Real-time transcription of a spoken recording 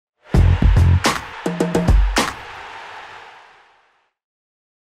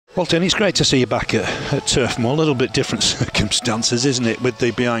Well, Dean, it's great to see you back at Turf Moor. A little bit different circumstances, isn't it, with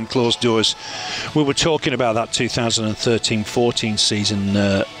the behind closed doors? We were talking about that 2013-14 season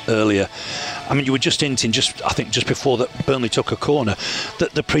earlier. I mean, you were just hinting, I think just before that Burnley took a corner,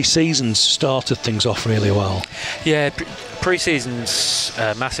 that the pre-season started things off really well. Yeah, pre-season's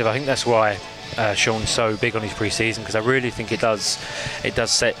massive. I think that's why Sean's so big on his pre-season, because I really think it does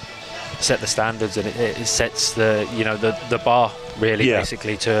set the standards, and it sets the bar really,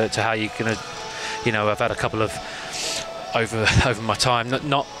 basically to how you can I've had a couple of over my time,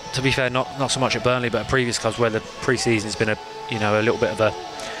 not to be fair, not so much at Burnley but at previous clubs where the pre-season's been a little bit of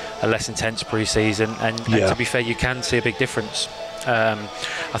a less intense pre-season, and to be fair, you can see a big difference.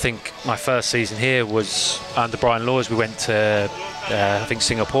 I think my first season here was under Brian Laws. We went to I think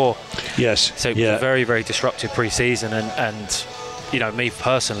Singapore. Yes. So it was a very, very disruptive pre-season, and me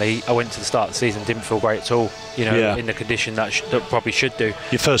personally, I went to the start of the season, didn't feel great at all. In the condition that probably should do.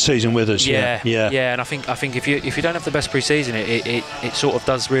 Your first season with us. Yeah. And I think if you don't have the best pre-season, it sort of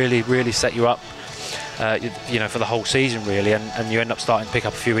does really, really set you up. For the whole season really, and you end up starting to pick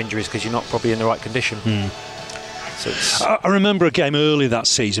up a few injuries because you're not probably in the right condition. So I remember a game early that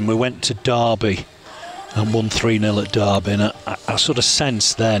season. We went to Derby and won 3-0 at Derby, and I sort of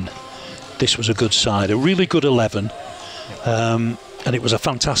sensed then this was a good side, a really good 11. And it was a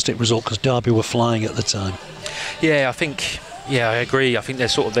fantastic result because Derby were flying at the time. Yeah, I agree. I think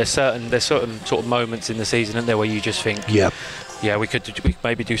there's certain sort of moments in the season, isn't there, where you just think, we could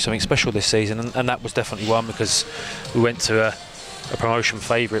maybe do something special this season, and that was definitely one, because we went to a promotion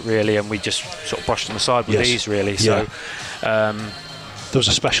favourite really, and we just sort of brushed them aside with ease really. So. There was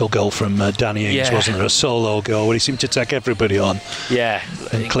a special goal from Danny Ings, wasn't there? A solo goal where he seemed to take everybody on. Yeah,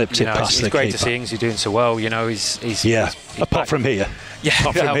 and clipped it past the keeper. It's great to see Ings doing so well. He's apart back from here. Yeah,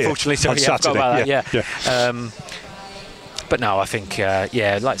 unfortunately, on Saturday. About that. But no, I think like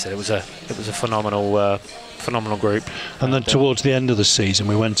I said, it was a phenomenal group. And then towards the end of the season,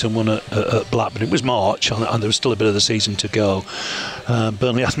 we went and won at Blackburn. It was March, and there was still a bit of the season to go.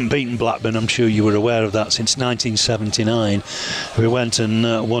 Burnley hadn't beaten Blackburn, I'm sure you were aware of that, since 1979. We went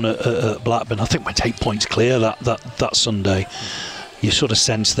and won at Blackburn. I think we went 8 points clear that Sunday. You sort of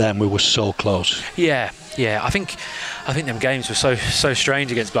sensed then we were so close. Yeah. I think them games were so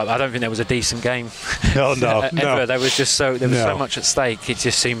strange against Blackburn. I don't think there was a decent game. No. There was so much at stake. It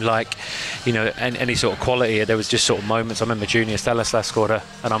just seemed like, any sort of quality. There was just sort of moments. I remember Junior Stanislas scored an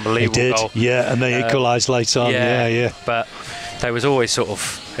unbelievable goal. Yeah, and they equalised later on. Yeah. But there was always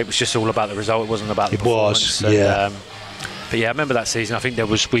it was just all about the result. It wasn't about the performance. It was, but I remember that season. I think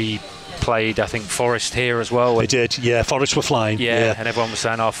we played, I think, Forest here as well. They did, Forest were flying. Yeah, and everyone was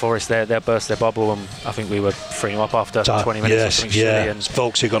saying, Forest, they burst their bubble, and I think we were 3-0 up after 20 minutes. And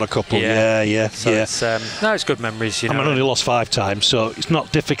Folksy got a couple. So it's good memories. I only lost 5 times, so it's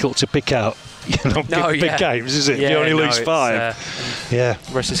not difficult to pick out. Big games, is it? You only lose 5.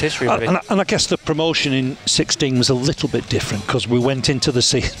 Rest is history. And I guess the promotion in 16 was a little bit different because we went into the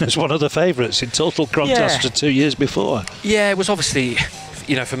season as one of the favourites, in total contrast to 2 years before. Yeah, it was obviously.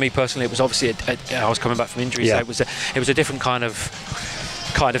 For me personally, it was obviously I was coming back from injury, so it was a different kind of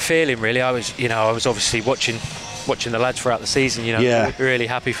feeling really. I was obviously watching the lads throughout the season. Really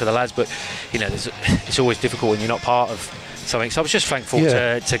happy for the lads, but it's always difficult when you're not part of something. So I was just thankful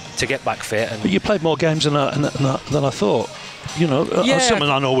to get back fit. But you played more games than I thought. Someone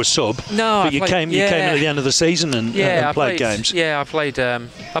I know was sub. No, but you came at the end of the season and played games. Yeah, I played. I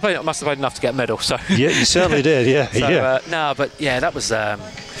must have played enough to get a medal. So yeah, you certainly did. That was. I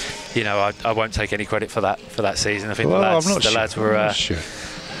won't take any credit for that season. I think the lads were.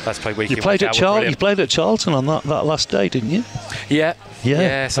 Lads played week. You played at Charlton on that last day, didn't you? Yeah.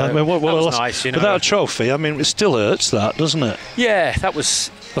 So that was nice. Without a trophy, it still hurts, that, doesn't it? Yeah, that was.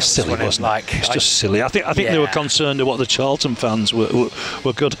 That's silly, wasn't it? It's just silly. I think they were concerned at what the Charlton fans were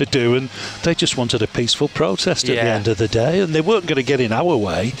going to do, and they just wanted a peaceful protest at the end of the day, and they weren't going to get in our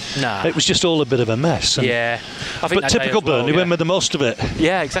way. No. It was just all a bit of a mess. I think but typical Burnley, went with the most of it.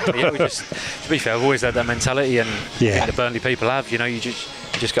 Yeah, exactly. We just, to be fair, I've always had that mentality, and the Burnley people have. You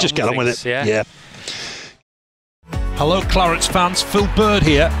just get on with it. Yeah. Hello, Clarets fans. Phil Bird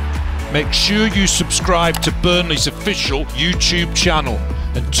here. Make sure you subscribe to Burnley's official YouTube channel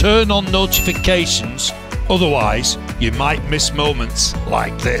and turn on notifications, otherwise you might miss moments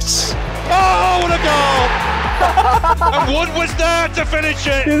like this. Oh, what a goal! And one was there to finish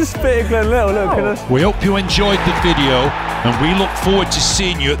it! You're spitting Glenn Little, look. We hope you enjoyed the video, and we look forward to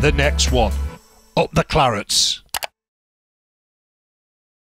seeing you at the next one. Up the Clarets.